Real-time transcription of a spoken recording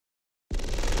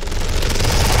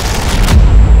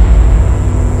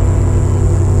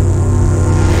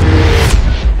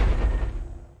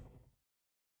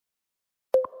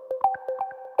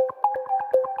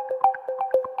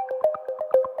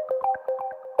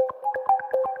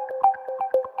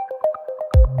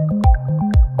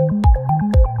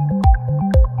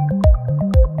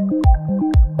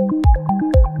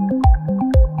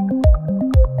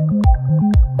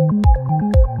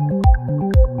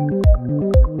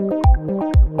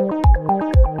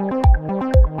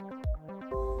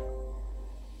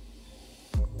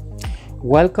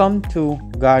Welcome to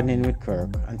Gardening with Kirk,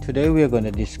 and today we are going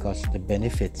to discuss the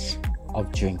benefits of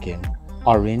drinking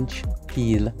orange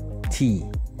peel tea.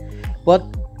 But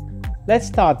let's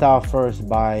start off first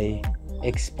by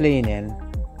explaining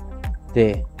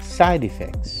the side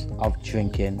effects of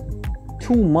drinking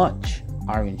too much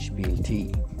orange peel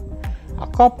tea. A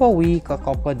cup a week, a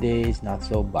cup a day is not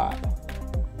so bad,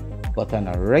 but on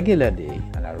a regular day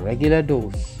and a regular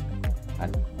dose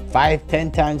and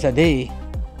 5-10 times a day,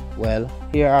 well,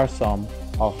 here are some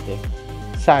of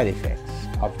the side effects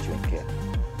of drinking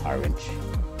orange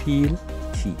peel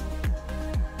tea.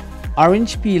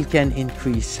 Orange peel can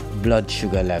increase blood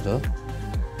sugar level.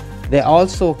 They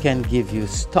also can give you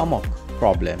stomach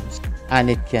problems, and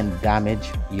it can damage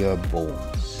your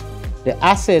bones. The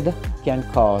acid can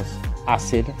cause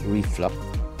acid reflux.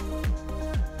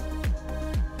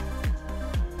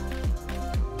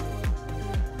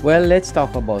 Well, let's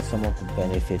talk about some of the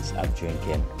benefits of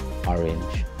drinking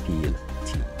orange peel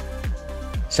tea.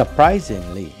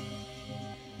 Surprisingly,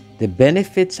 the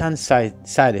benefits and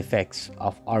side effects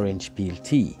of orange peel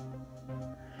tea.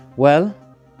 Well,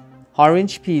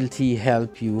 orange peel tea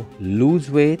helps you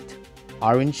lose weight.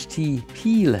 Orange tea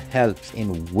peel helps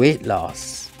in weight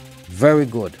loss. Very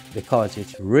good, because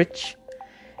it's rich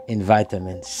in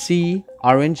vitamin C.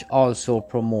 Orange also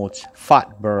promotes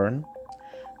fat burn.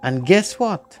 And guess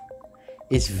what?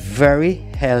 It's very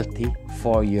healthy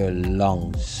for your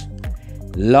lungs.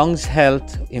 Lungs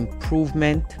health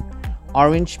improvement.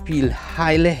 Orange peel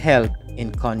highly help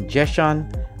in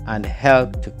congestion and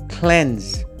help to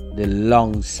cleanse the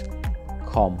lungs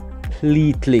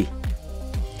completely.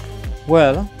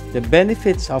 Well, the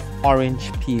benefits of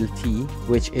orange peel tea,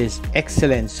 which is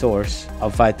excellent source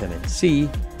of vitamin C,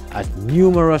 has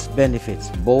numerous benefits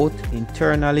both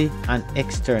internally and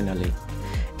externally.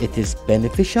 It is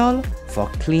beneficial for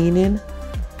cleaning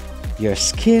your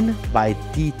skin by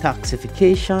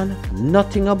detoxification.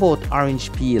 Nothing about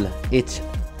orange peel. It's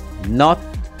not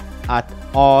at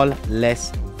all less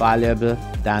valuable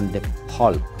than the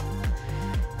pulp.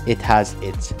 It has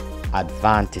its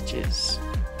advantages.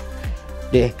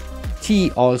 The tea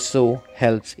also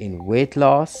helps in weight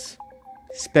loss,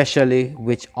 especially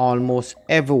which almost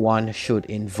everyone should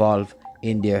involve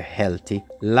in their healthy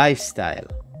lifestyle.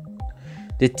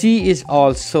 The tea is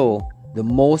also the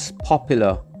most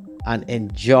popular and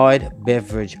enjoyed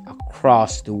beverage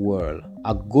across the world.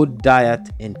 A good diet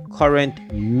in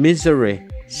current misery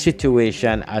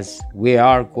situation as we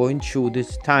are going through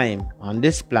this time on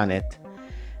this planet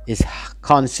is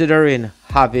considering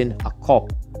having a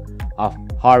cup of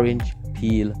orange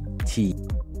peel tea.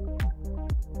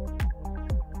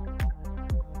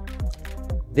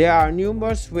 There are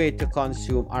numerous ways to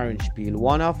consume orange peel,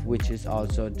 one of which is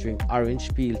also drink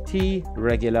orange peel tea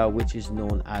regular, which is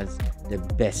known as the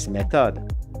best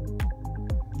method.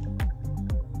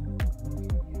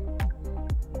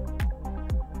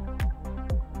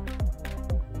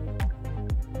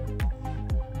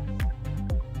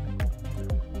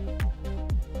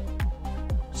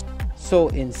 So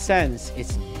in sense,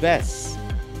 it's best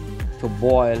to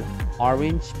boil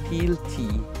orange peel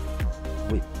tea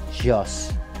with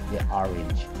just the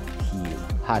orange peel,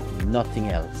 had nothing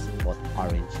else but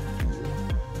orange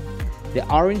peel. The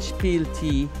orange peel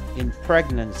tea in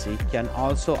pregnancy can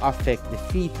also affect the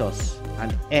fetus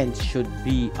and hence should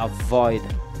be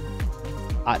avoided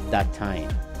at that time.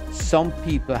 Some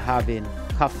people having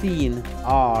caffeine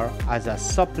or as a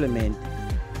supplement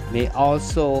may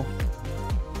also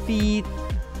feed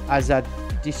as a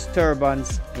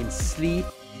disturbance in sleep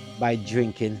by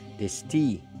drinking this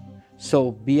tea.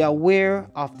 So be aware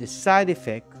of the side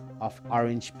effect of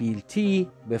orange peel tea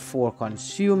before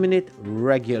consuming it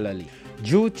regularly.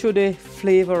 Due to the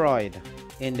flavonoid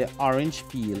in the orange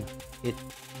peel, it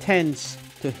tends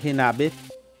to inhibit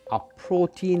a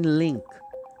protein link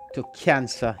to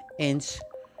cancer, hence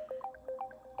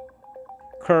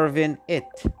curving it.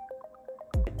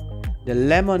 The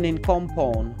limonene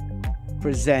compound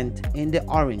present in the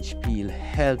orange peel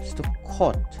helps to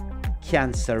cut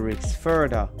cancer risks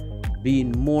further,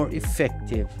 being more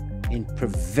effective in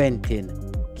preventing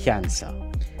cancer.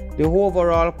 The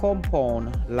overall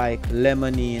compound like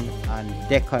limonene and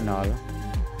decanol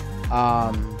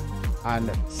and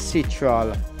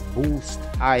citral boost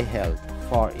eye health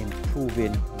for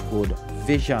improving good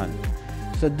vision.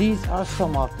 So these are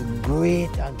some of the great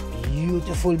and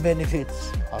beautiful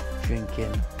benefits of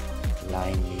drinking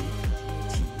lime tea.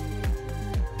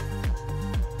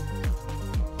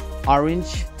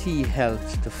 Orange tea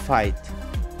helps to fight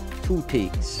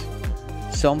toothaches.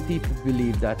 Some people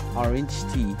believe that orange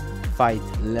tea fight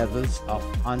levels of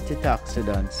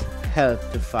antioxidants help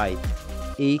to fight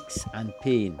aches and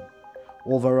pain.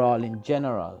 overall in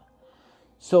general.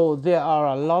 So there are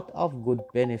a lot of good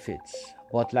benefits,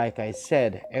 but like I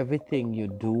said, everything you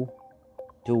do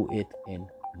it in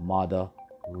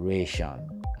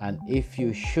moderation. And if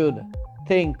you should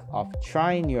think of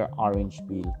trying your orange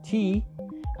peel tea,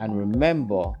 and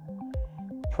remember,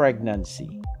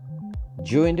 pregnancy.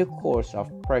 During the course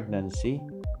of pregnancy,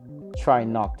 try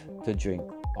not to drink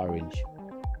orange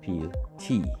peel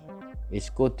tea. It's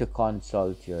good to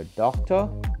consult your doctor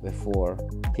before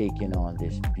taking on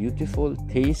this beautiful,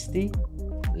 tasty,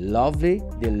 lovely,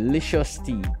 delicious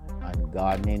tea and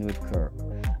gardening with Kirk.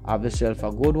 Have yourself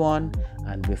a good one.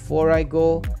 And before I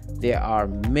go, there are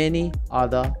many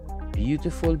other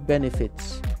beautiful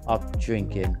benefits of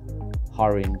drinking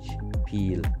orange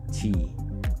peel tea,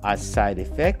 as side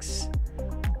effects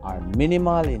are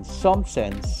minimal in some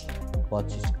sense, but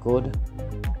it's good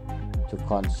to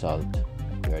consult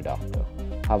your doctor.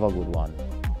 Have a good one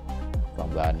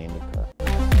from Gardening with Kirk.